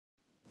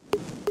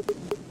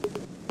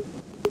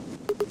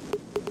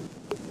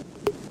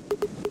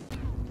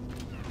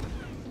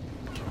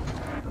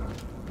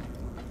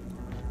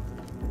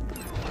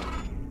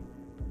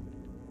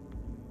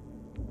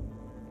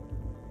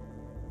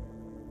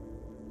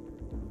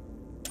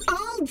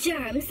All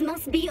germs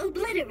must be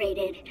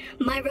obliterated.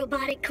 My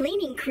robotic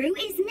cleaning crew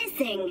is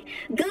missing.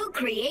 Go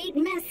create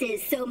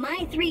messes so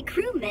my 3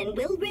 crewmen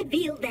will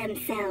reveal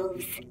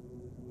themselves.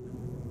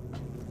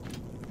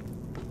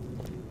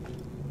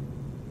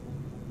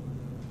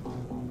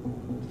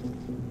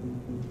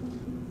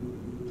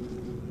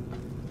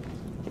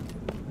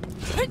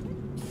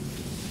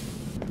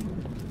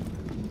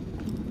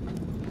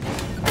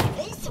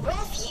 This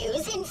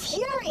refuse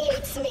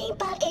infuriates me,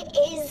 but it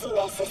is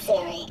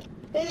necessary.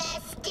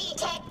 Mess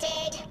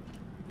detected.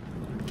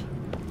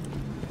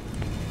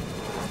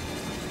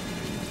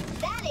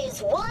 That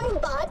is 1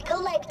 bot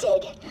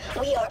collected.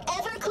 We are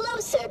ever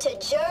closer to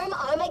Germ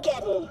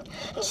Armageddon.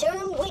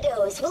 Germ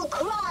widows will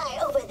cry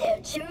over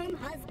their germ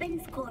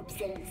husbands'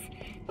 corpses.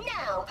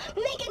 Now,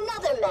 make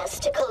another mess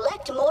to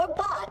collect more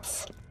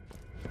bots.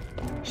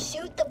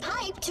 Shoot the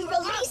pipe to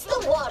release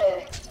the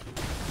water.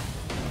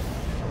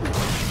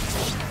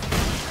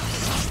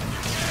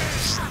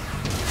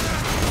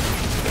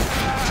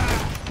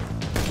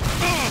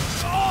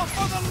 All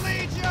for the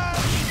Legion!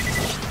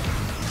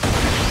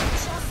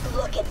 Just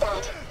look at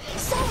that.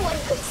 Someone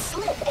could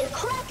slip and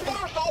crack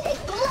their head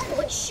and blood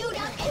would shoot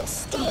up and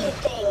stain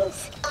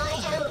things. I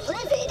am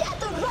livid at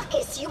the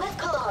ruckus you have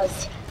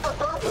caused. A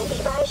bot will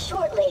be by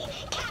shortly.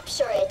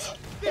 Capture it.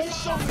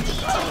 Mess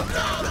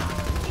detected.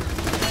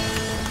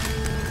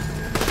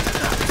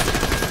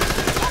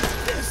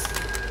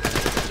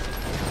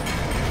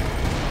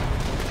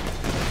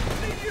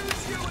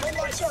 When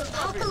the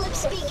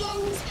germopocalypse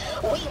begins,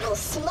 we will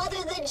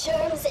smother the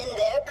germs in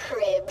their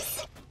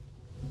cribs.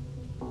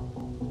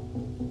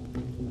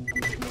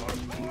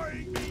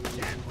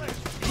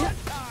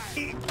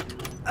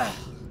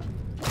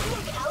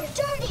 Look how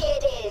dirty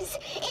it is!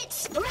 It's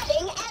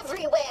spreading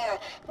everywhere!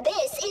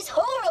 This is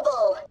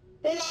horrible!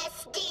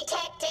 Mess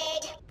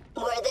detected!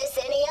 Were this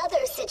any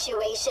other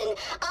situation,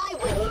 I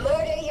would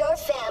murder your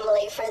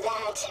family for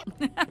that.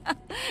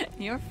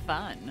 You're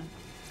fun.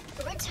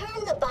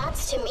 Return the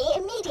bots to me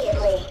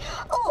immediately,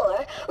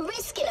 or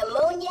risk an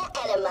ammonia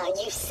enema,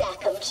 you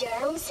sack of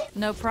germs.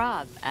 No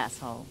prob,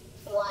 asshole.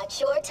 Watch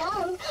your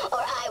tongue, or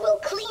I will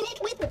clean it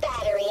with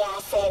battery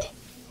acid.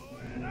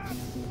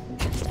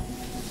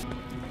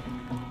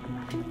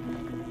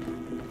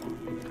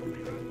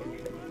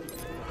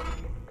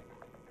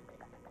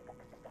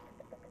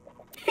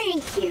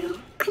 Thank you.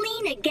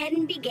 Clean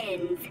again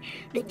begins.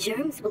 The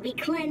germs will be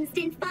cleansed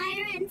in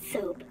fire and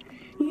soap.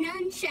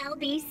 None shall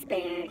be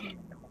spared.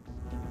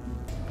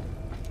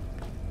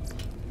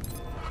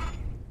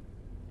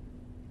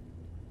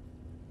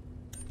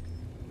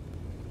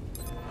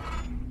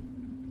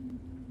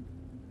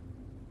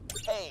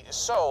 Hey,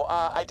 so,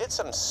 I did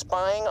some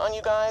spying on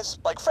you guys.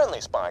 Like friendly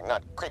spying,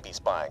 not creepy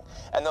spying.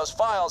 And those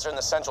files are in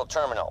the central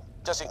terminal.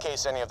 Just in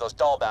case any of those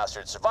doll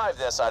bastards survive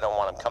this, I don't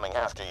want them coming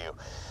after you.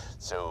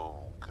 So,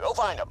 go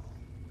find them.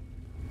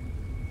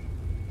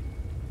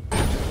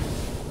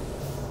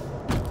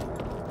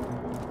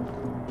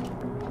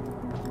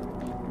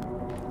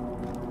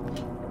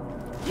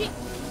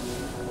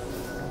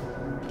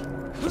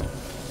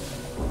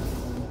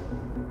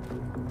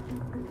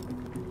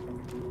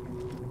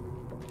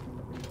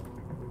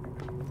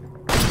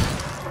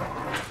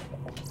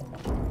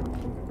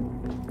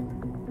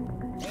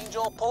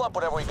 Angel, pull up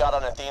whatever we got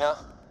on Athena.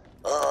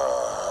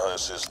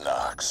 This is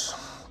Knox.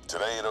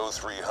 Today at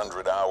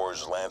 0300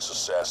 hours, Lance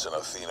Assassin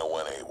Athena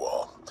went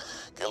AWOL,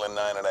 killing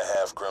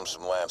 9.5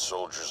 Crimson Lance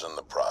soldiers in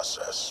the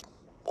process.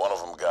 One of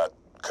them got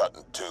cut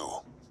in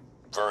 2,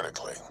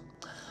 vertically.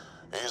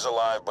 He's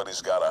alive, but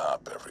he's got a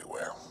hop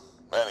everywhere.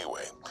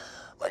 Anyway,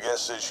 my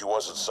guess is she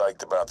wasn't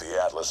psyched about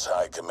the Atlas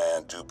High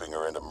Command duping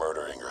her into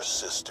murdering her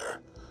sister.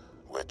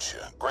 Which,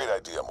 great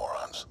idea,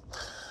 morons.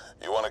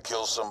 You want to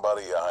kill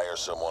somebody, you hire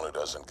someone who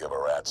doesn't give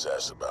a rat's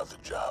ass about the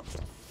job.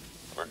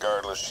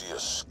 Regardless, she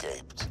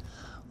escaped.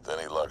 With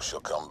any luck,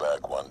 she'll come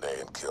back one day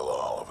and kill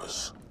all of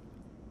us.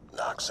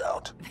 Knocks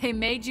out. They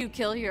made you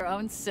kill your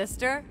own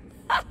sister?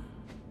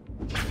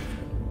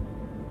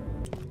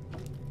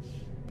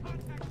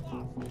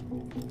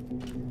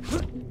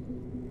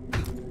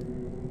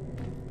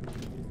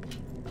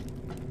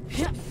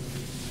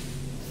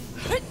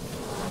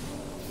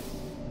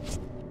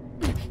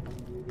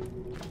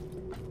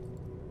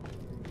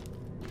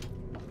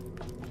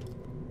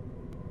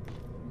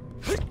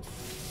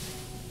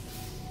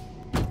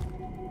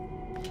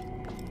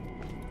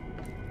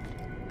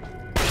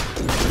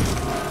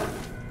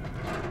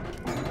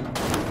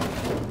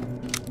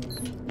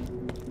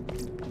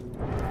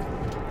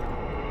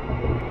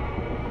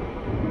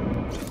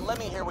 Let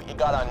me hear what you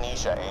got on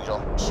Nisha,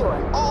 Angel.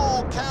 Sure.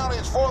 All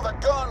counties for the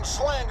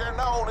gunslinger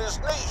known as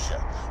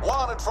Nisha.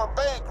 Wanted for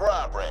bank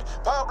robbery,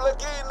 public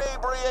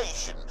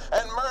inebriation,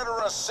 and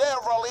murder of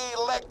several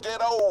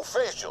elected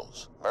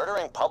officials.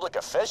 Murdering public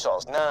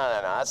officials? No,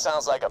 that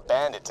sounds like a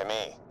bandit to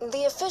me.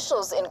 The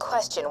officials in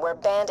question were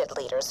bandit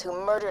leaders who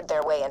murdered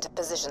their way into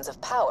positions of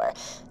power.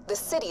 The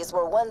cities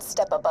were one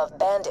step above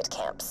bandit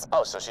camps.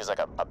 Oh, so she's like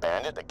a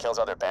bandit that kills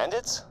other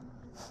bandits?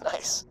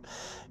 Nice.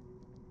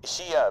 Is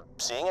she,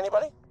 seeing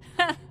anybody?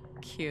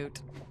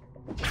 Cute.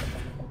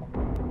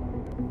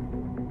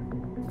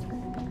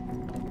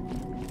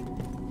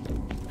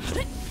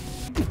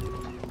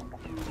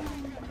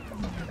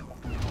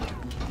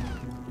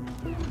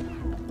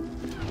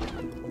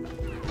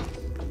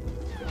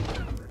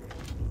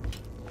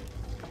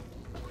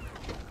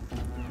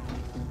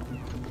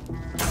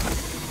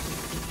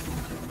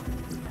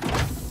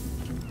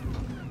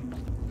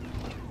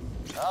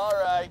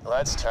 right,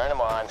 let's turn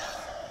him on.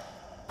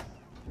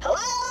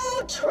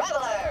 Hello,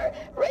 traveler!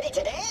 Ready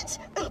to dance?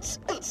 No,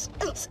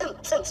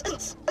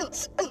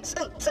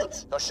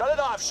 shut it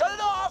off! Shut it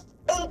off!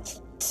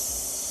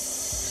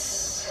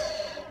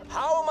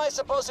 How am I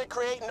supposed to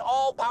create an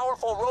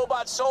all-powerful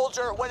robot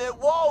soldier when it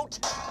won't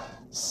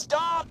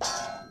stop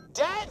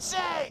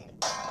dancing?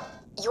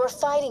 You're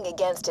fighting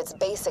against its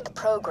basic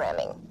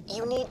programming.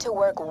 You need to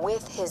work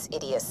with his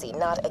idiocy,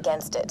 not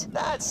against it.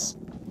 That's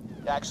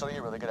actually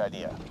a really good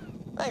idea.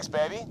 Thanks,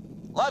 baby.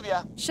 Love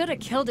ya. Should have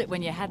killed it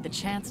when you had the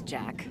chance,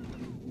 Jack.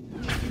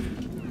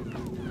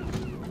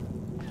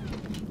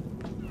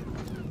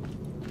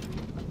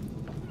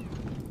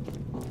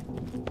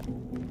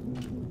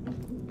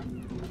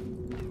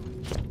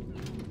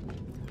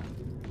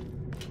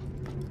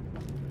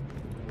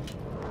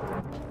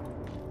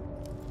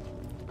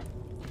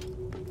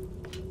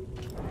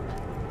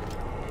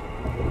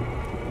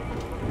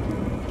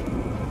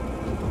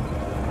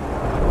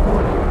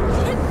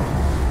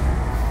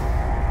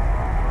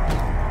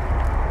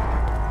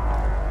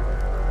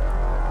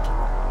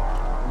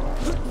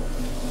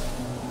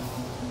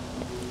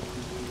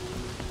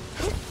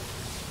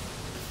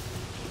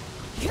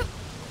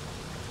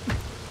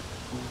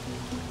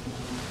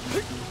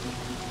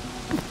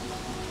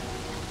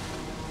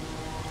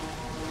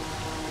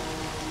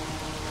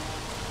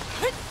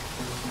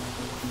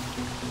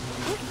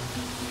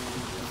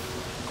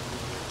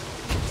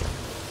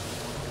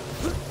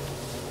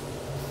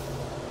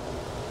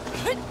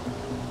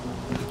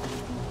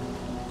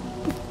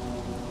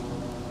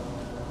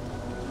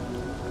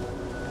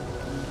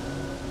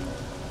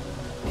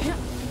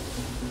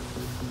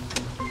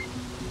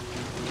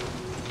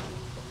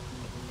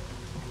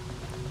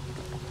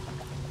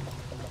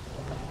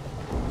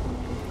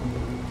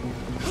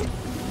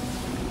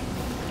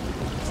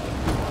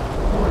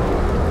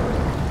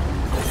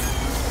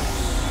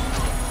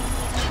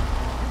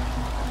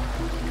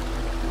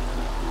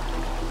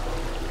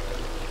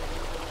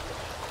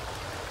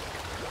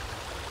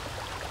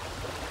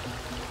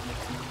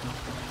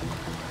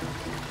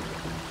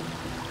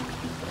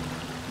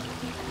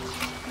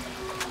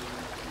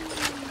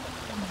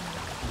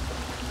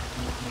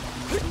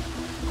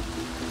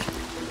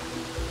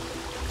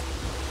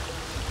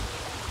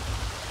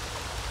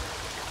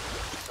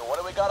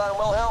 Got on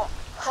Wilhelm?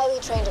 Highly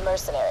trained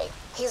mercenary.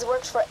 He's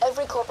worked for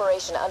every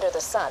corporation under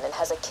the sun and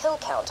has a kill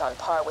count on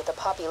par with the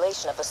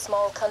population of a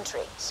small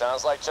country.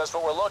 Sounds like just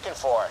what we're looking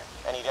for.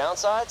 Any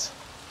downsides?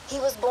 He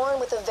was born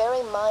with a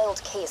very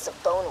mild case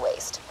of bone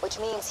waste, which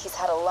means he's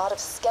had a lot of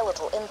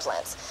skeletal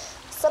implants.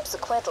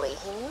 Subsequently,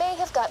 he may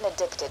have gotten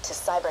addicted to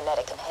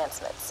cybernetic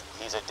enhancements.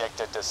 He's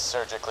addicted to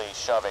surgically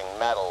shoving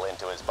metal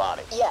into his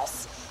body.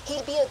 Yes.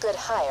 He'd be a good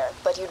hire,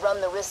 but you'd run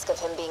the risk of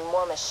him being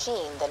more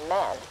machine than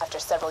man after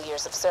several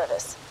years of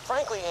service.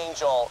 Frankly,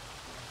 Angel,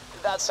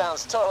 that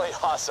sounds totally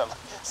awesome.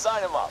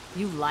 Sign him up.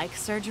 You like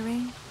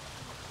surgery?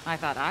 I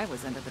thought I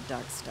was into the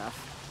dark stuff.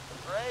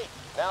 Great.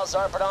 Now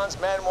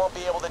Zarpedon's men won't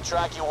be able to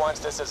track you once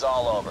this is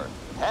all over.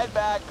 Head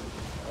back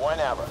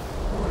whenever.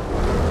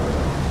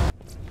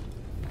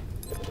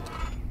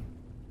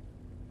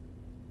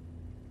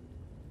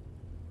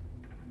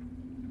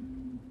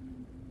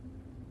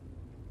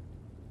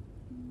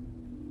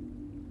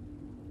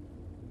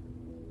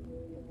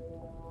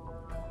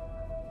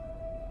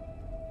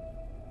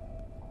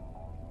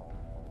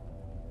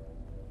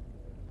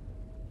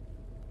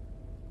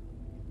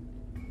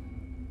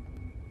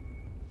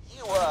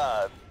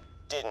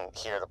 Didn't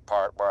hear the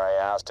part where I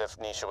asked if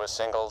Nisha was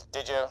single,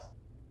 did you?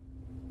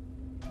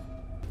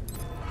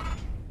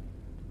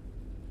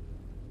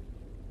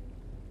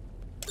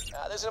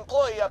 There's an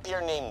employee up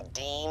here named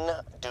Dean.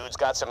 Dude's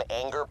got some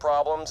anger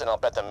problems, and I'll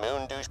bet the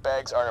moon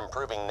douchebags aren't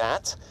improving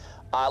that.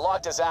 I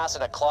locked his ass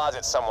in a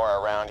closet somewhere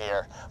around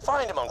here.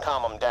 Find him and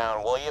calm him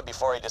down, will you,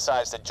 before he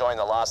decides to join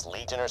the Lost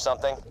Legion or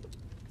something?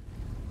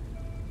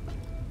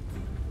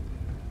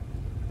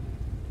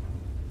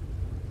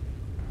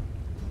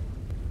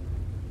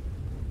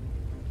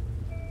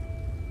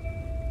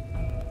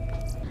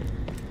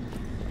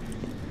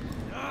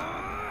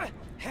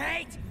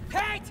 Hate!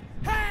 Hate!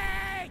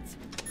 Hate!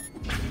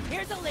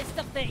 Here's a list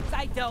of things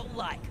I don't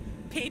like.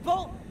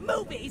 People,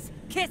 movies,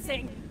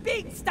 kissing,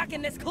 being stuck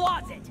in this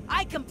closet.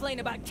 I complain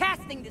about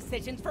casting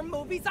decisions for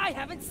movies I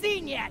haven't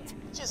seen yet.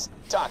 Just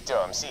talk to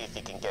him, see if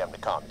you can get him to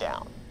calm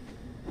down.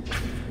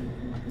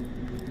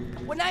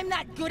 When I'm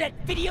not good at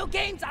video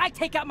games, I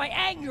take out my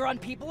anger on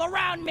people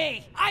around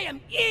me. I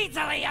am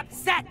easily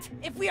upset.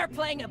 If we are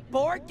playing a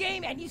board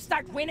game and you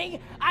start winning,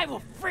 I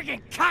will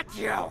friggin' cut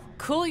you.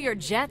 Cool your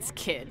jets,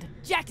 kid.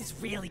 Jack is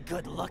really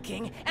good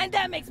looking, and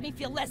that makes me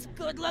feel less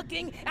good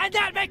looking, and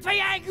that makes me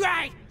angry!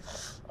 I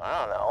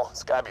don't know.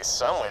 There's gotta be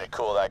some way to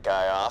cool that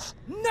guy off.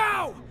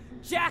 No!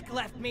 Jack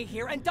left me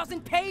here and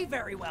doesn't pay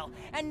very well,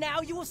 and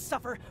now you will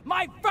suffer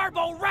my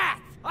verbal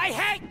wrath! I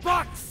hate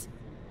books!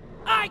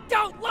 I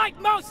don't like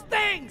most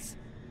things!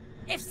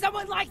 If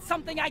someone likes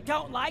something I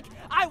don't like,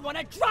 I want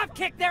to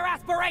dropkick their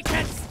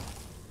aspirations!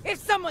 If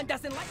someone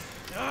doesn't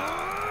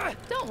like...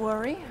 Don't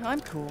worry, I'm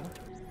cool.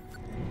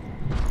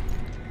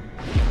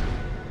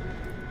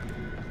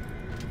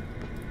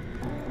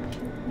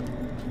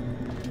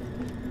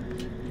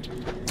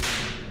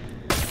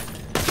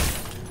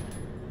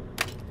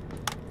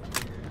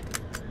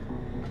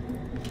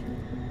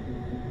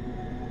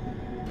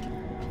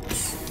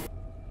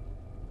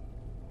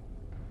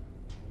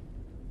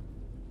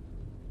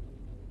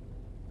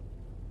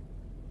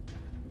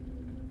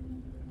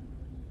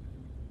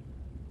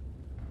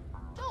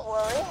 Don't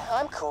worry,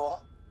 I'm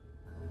cool.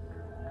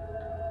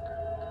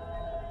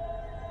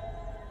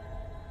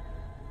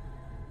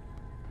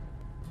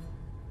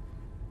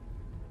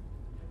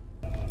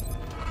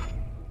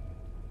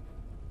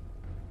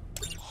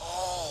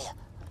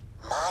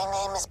 My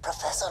name is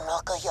Professor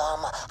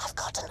Nakayama. I've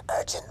got an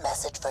urgent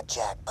message for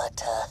Jack, but,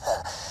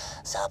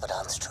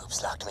 Sabadon's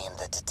troops locked me in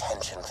the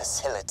detention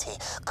facility.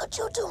 Could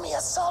you do me a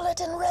solid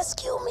and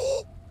rescue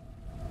me?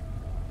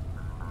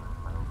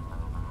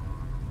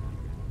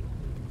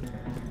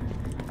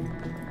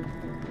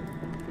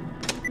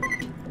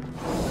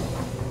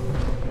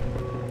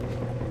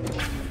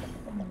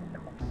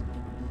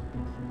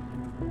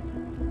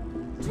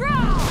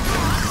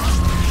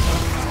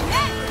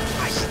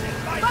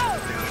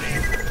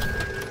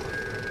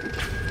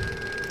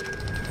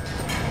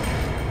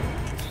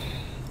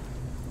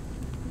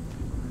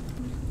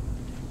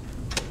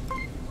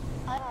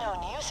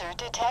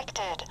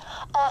 Detected.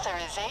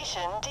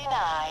 Authorization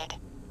denied.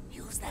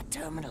 Use that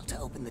terminal to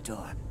open the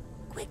door.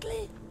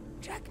 Quickly.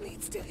 Jack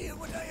needs to hear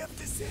what I have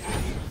to say.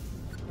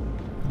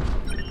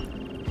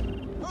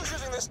 Who's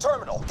using this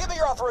terminal? Give me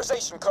your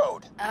authorization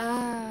code.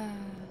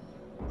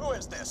 Who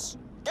is this?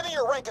 Give me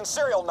your rank and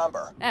serial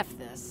number. F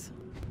this.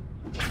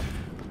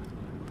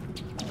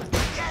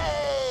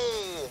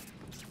 Yay!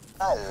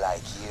 I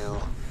like you.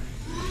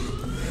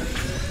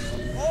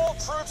 All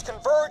troops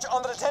converge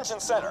on the detention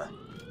center.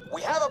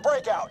 We have a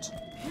breakout.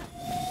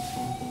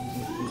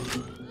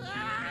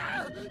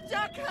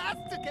 Jack has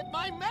to get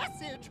my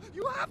message!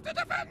 You have to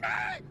defend me!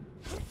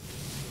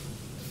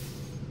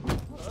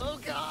 Oh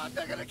God,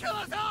 they're gonna kill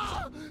us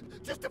all!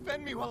 Just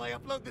defend me while I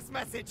upload this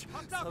message.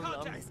 So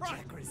long as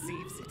Jack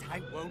receives it,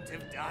 I won't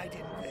have died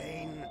in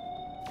vain.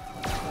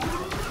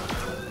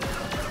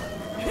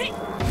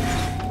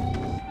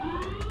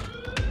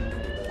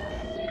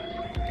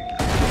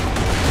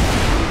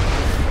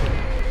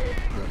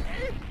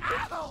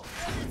 Ow!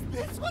 Is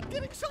this what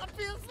getting shot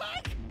feels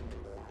like?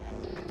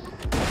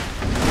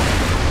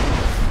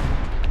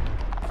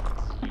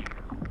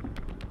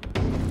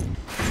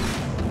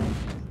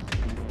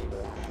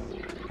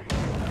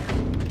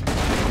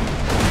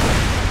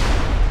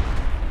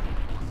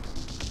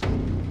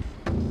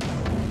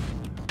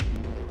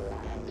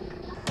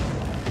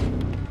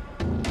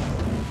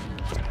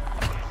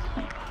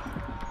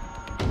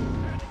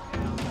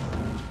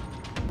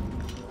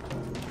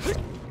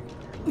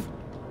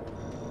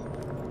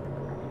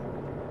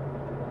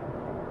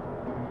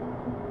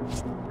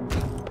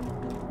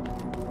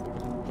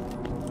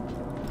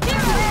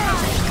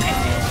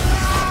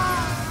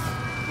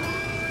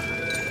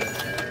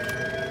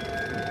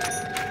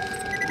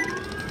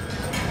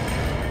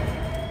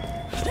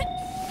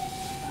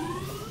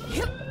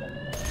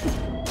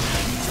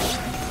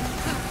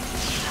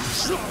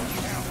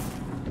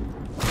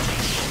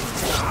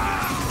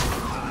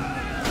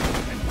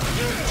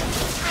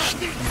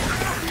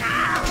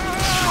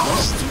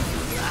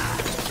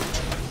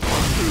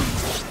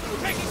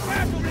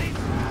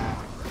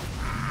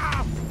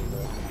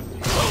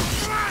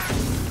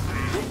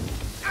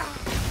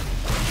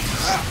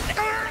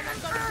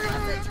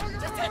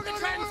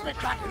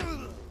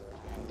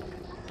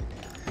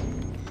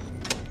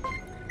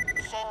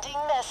 Sending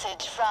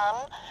message from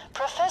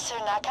Professor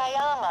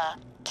Nakayama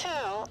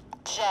to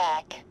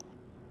Jack.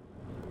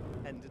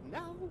 And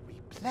now we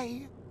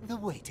play the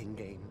waiting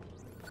game.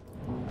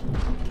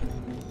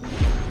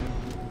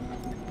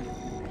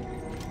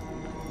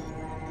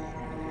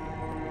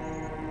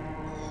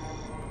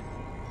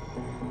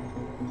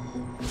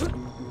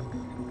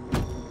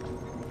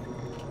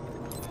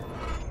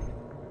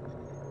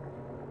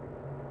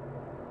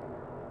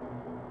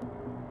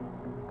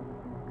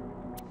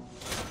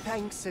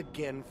 Thanks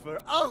again for...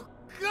 Oh,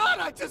 God!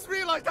 I just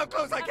realized how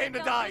close I came to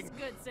dying!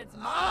 Good since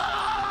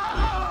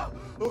Ah!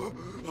 Oh,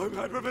 I'm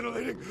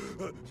hyperventilating.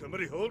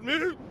 Somebody hold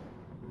me.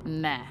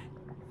 Meh.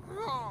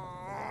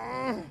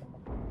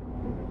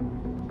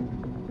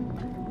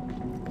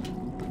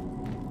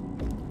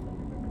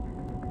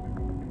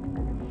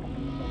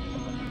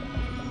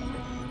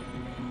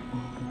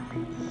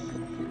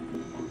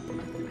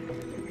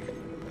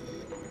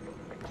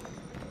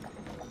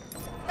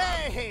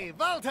 Hey,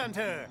 Vault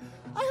Hunter!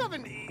 I have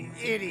an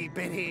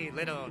itty-bitty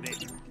little...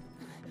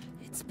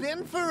 It's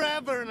been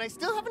forever, and I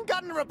still haven't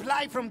gotten a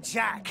reply from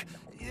Jack.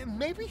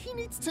 Maybe he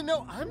needs to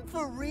know I'm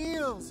for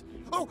reals.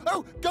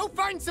 Oh, go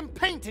find some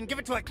paint and give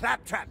it to a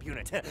claptrap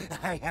unit.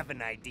 I have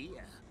an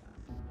idea.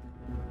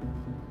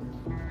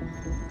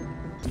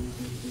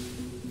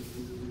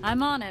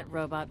 I'm on it,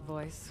 robot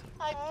voice.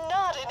 I'm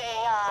not an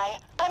AI.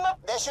 I'm a...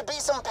 There should be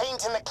some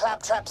paint in the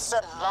claptrap, sir.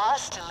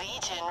 Lost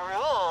Legion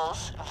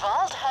rules.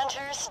 Vault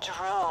Hunters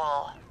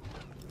drool.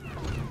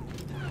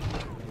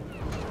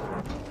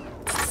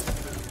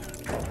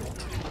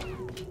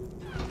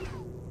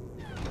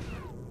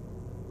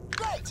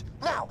 Great!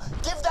 Now,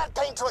 give that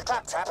paint to a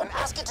claptrap and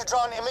ask it to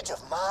draw an image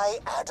of my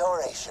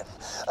adoration.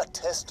 A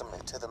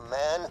testament to the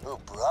man who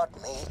brought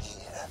me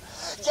here.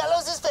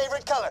 Yellow's his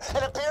favorite color,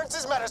 and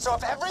appearances matter, so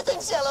if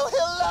everything's yellow,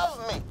 he'll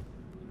love me.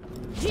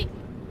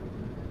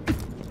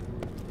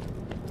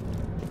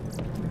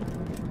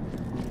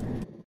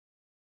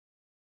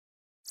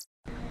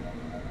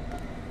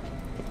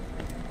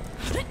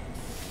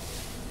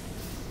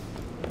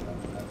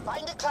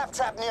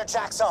 claptrap near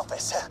Jack's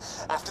office.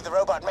 After the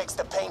robot makes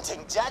the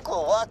painting, Jack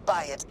will walk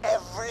by it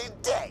every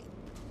day.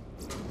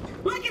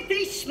 Look at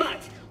these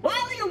schmucks,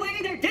 whiling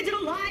away their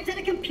digital lives at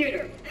a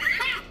computer.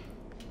 Ha!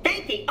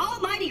 Thank the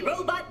almighty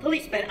robot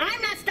policeman, I'm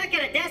not stuck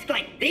at a desk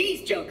like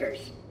these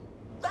jokers.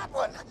 That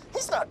one,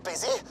 he's not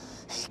busy.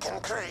 He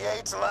can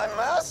create my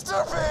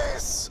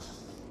masterpiece.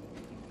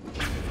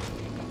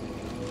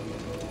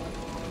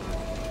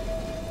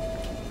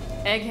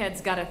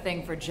 Egghead's got a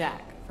thing for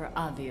Jack, for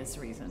obvious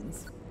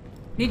reasons.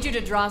 Need you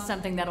to draw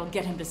something that'll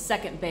get him to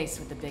second base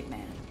with the big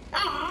man.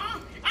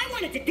 Aw, I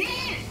wanted to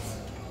dance!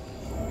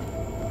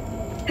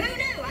 Who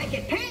knew I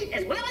could paint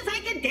as well as I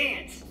could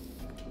dance?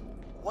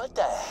 What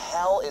the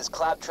hell is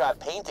Claptrap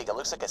painting? It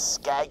looks like a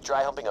skag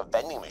dry humping a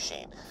vending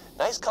machine.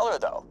 Nice color,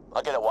 though.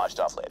 I'll get it washed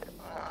off later.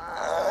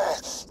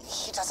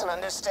 He doesn't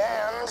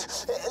understand.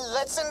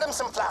 Let's send him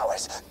some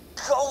flowers.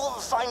 Go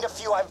find a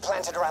few I've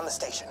planted around the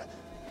station.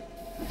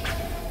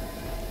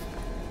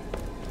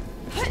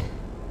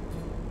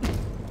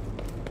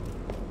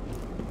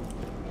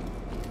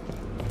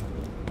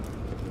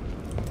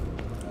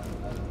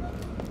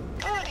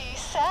 Booty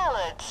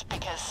salads,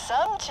 because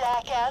some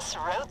jackass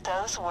wrote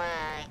those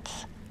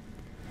words.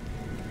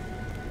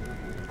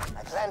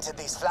 I planted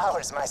these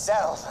flowers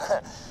myself.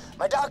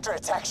 My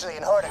doctorate's actually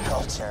in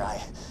horticulture.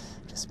 I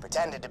just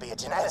pretended to be a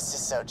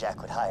geneticist so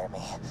Jack would hire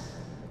me.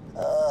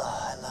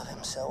 Oh, I love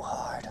him so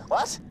hard.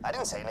 What? I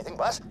didn't say anything,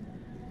 but...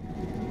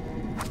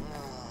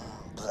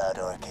 blood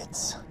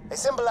orchids. They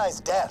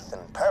symbolize death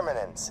and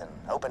permanence and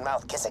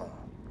open-mouth kissing.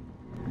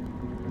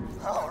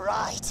 All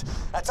right.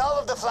 That's all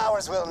of the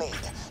flowers we'll need.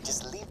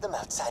 Just leave them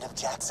outside of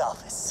Jack's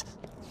office.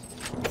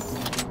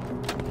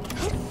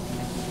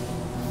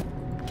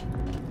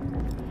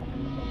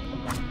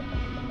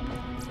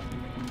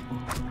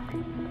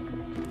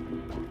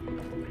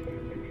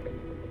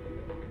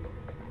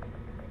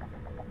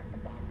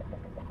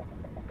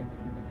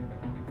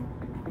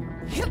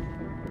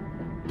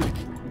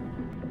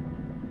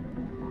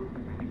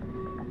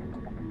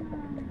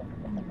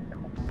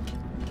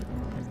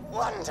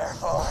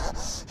 Wonderful.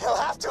 He'll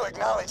have to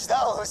acknowledge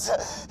those.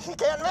 He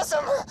can't miss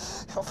them.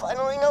 He'll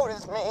finally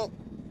notice me.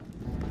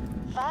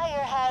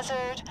 Fire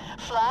hazard.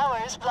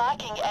 Flowers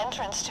blocking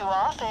entrance to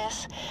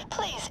office.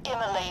 Please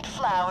immolate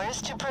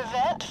flowers to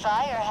prevent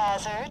fire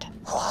hazard.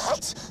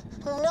 What?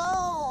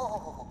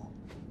 No!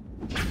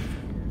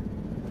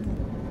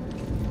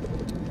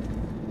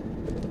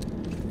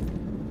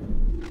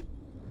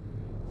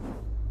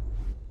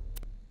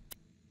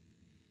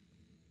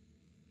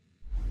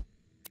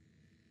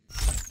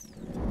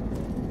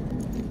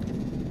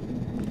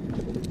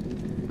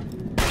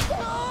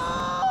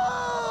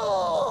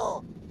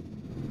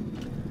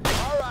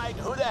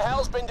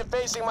 Been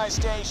defacing my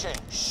station.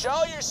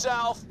 Show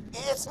yourself.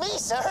 It's me,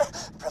 sir.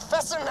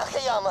 Professor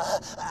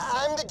Nakayama.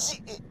 I'm the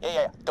G...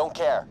 Yeah, don't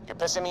care. You're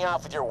pissing me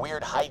off with your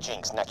weird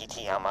hijinks,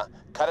 Nakitiyama.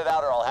 Cut it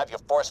out or I'll have you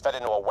force-fed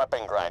into a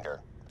weapon grinder.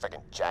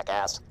 Frickin'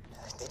 jackass.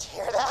 Did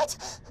you hear that?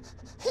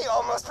 He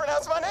almost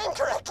pronounced my name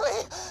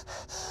correctly.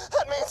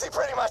 That means he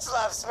pretty much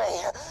loves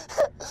me.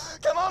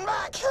 Come on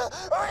back.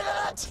 Wait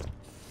a minute.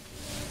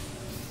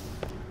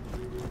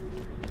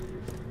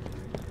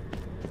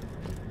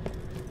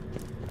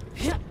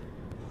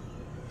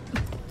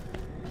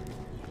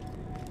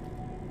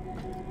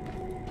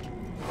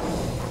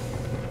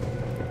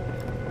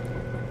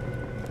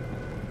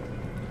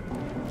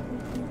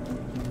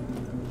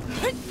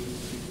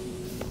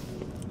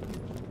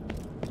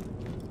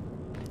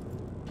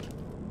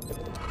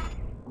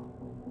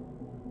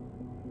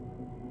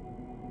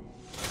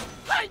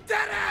 I did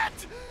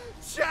it!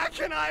 Jack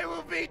and I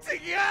will be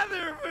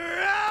together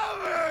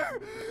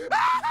forever!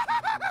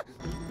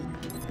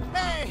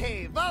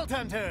 Hey, Vault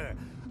Hunter!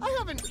 I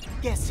haven't...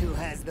 Guess who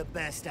has the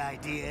best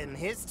idea in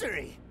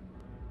history?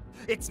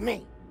 It's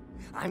me.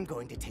 I'm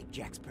going to take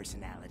Jack's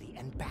personality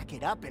and back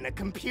it up in a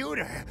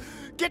computer.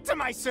 Get to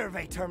my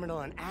survey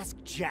terminal and ask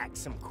Jack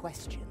some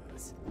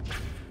questions.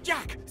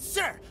 Jack,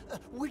 sir,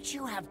 would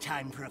you have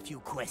time for a few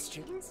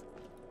questions?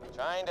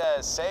 Trying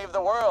to save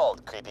the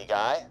world, creepy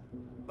guy.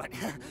 But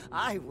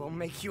I will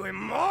make you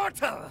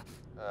immortal!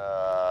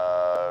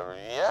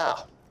 Yeah.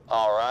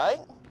 All right.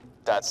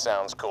 That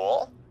sounds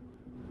cool.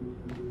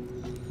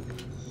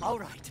 All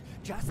right.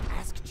 Just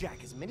ask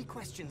Jack as many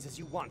questions as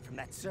you want from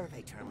that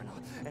survey terminal,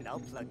 and I'll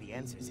plug the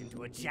answers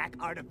into a Jack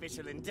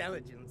artificial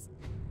intelligence.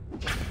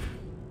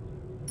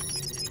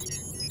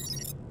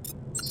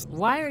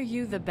 Why are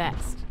you the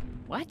best?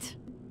 What?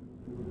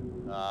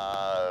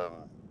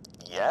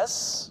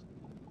 Yes?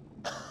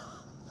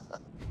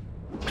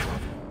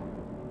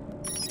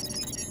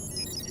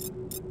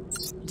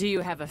 Do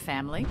you have a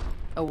family?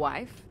 A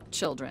wife?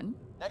 Children?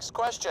 Next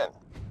question.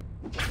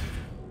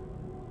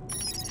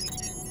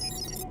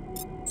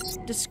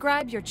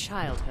 Describe your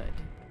childhood.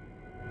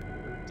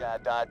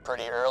 Dad died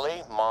pretty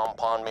early. Mom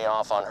pawned me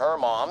off on her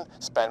mom.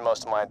 Spent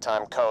most of my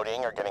time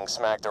coding or getting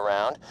smacked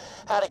around.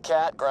 Had a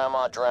cat.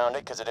 Grandma drowned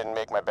it because it didn't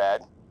make my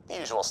bed. The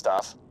usual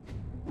stuff.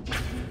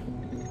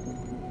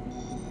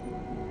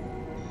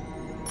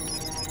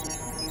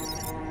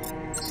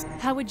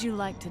 How would you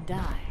like to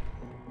die?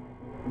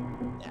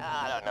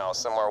 I don't know,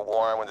 somewhere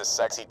warm with a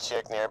sexy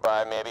chick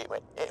nearby, maybe.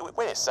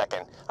 Wait a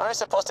second. Aren't I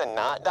supposed to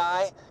not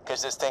die?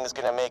 Because this thing's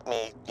gonna make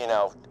me, you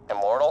know,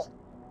 immortal?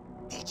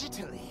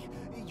 Digitally,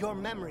 your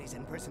memories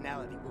and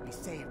personality will be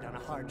saved on a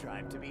hard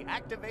drive to be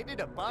activated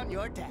upon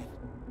your death.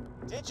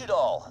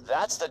 Digital.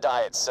 That's the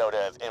diet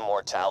soda of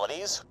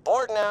immortalities.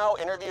 Bored now,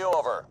 interview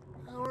over.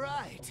 All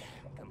right.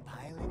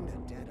 Compiling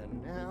the data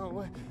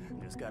now.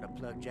 Just gotta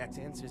plug Jack's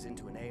answers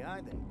into an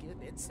AI, then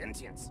give it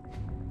sentience.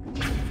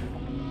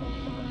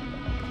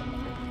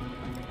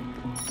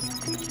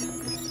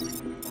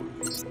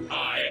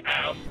 I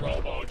am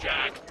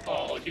RoboJack.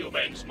 All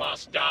humans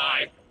must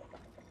die.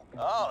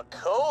 Oh,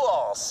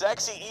 cool.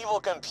 Sexy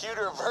evil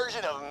computer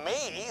version of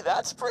me.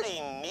 That's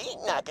pretty neat,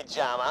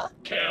 Nakajama.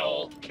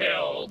 Kill,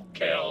 kill,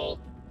 kill.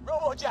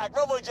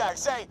 RoboJack,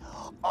 say,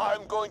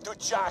 I'm going to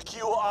jack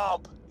you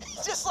up.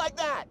 Just like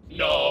that.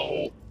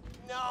 No.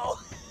 No.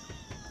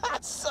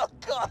 That's so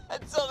cool.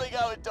 That's something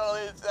I would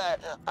totally say.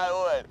 I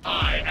would.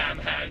 I am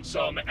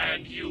handsome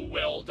and you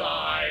will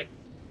die.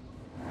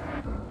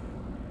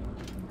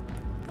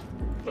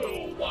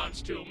 Who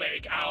wants to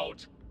make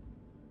out?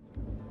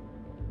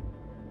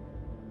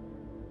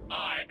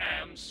 I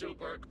am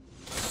super...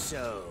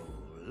 So,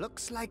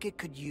 looks like it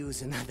could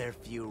use another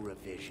few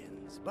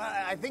revisions. But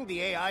I think the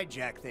AI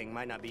Jack thing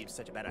might not be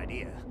such a bad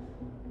idea.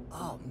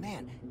 Oh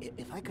man,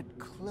 if I could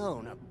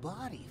clone a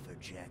body for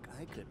Jack,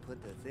 I could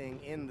put the thing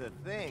in the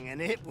thing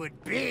and it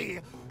would be...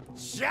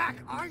 Jack,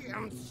 I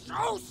am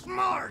so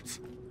smart!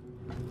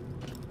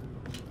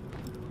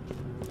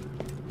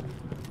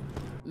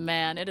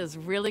 Man, it is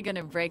really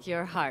gonna break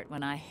your heart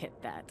when I hit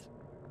that.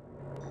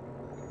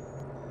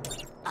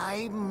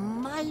 I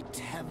might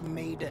have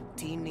made a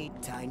teeny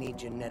tiny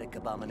genetic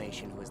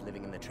abomination who is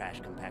living in the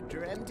trash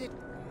compactor, and it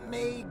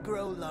may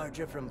grow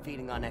larger from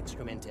feeding on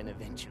excrement and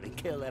eventually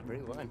kill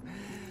everyone.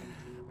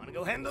 Wanna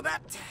go handle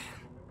that?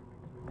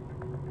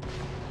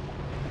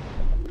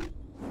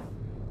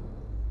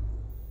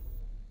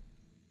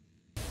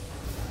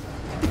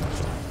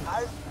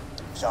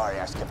 Sorry,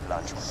 I skipped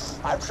lunch.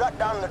 I've shut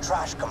down the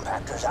trash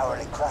compactor's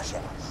hourly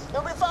crushing.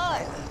 You'll be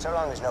fine, so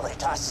long as nobody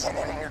tosses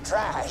anything in your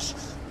trash.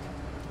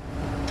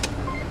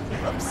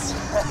 Oops.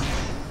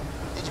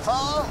 Did you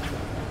fall?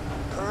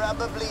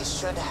 Probably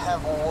should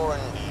have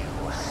warned you.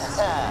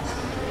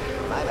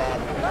 My bad.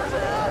 There it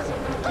is!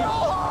 Get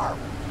over!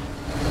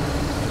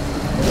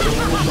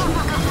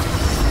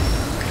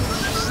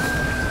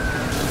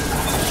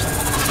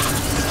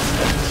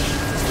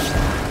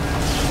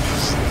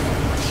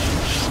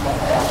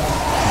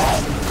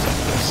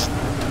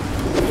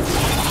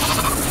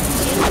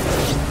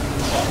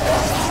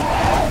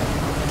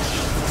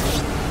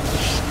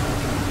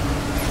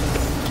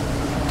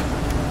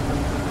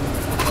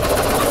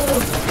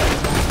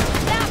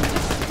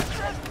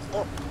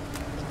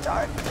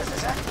 Sorry, just a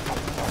sec.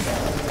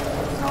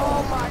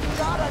 Oh my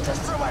god, I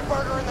just threw my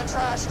burger in the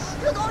trash.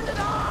 You're going to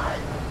die!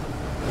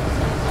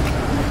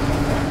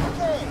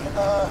 Okay,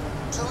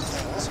 two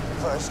things.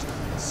 First,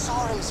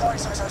 sorry.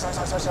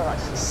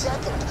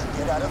 Second,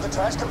 get out of the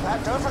trash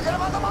compactor. Forget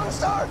about the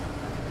monster!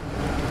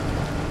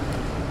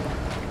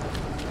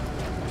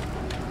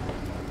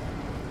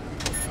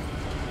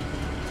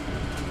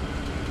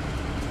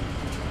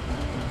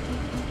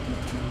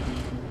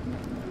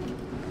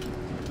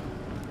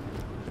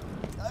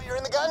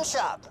 Gun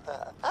shop.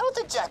 I don't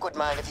think Jack would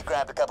mind if you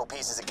grabbed a couple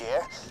pieces of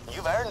gear.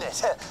 You've earned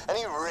it, and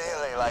he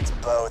really likes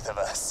both of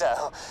us,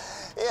 so,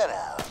 you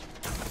know.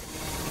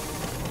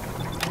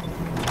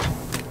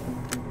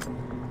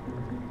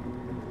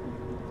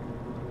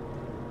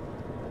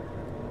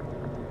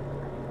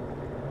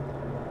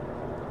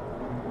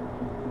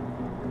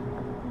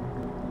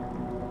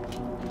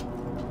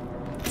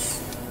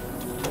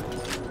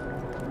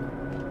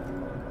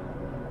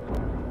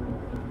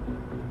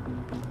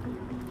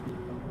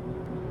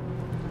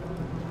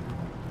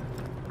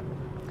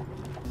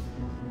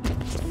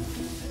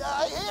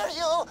 I hear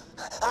you!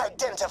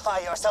 Identify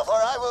yourself or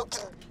I will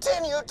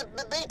continue to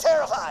be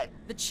terrified!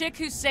 The chick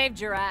who saved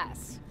your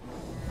ass.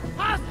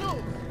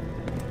 Hostile!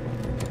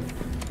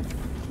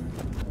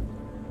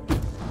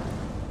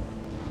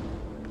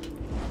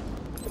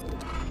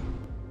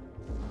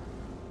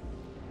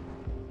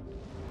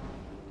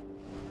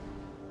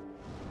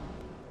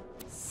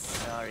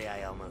 Sorry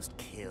I almost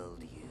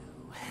killed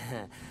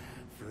you.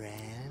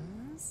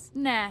 Friends?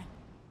 Nah,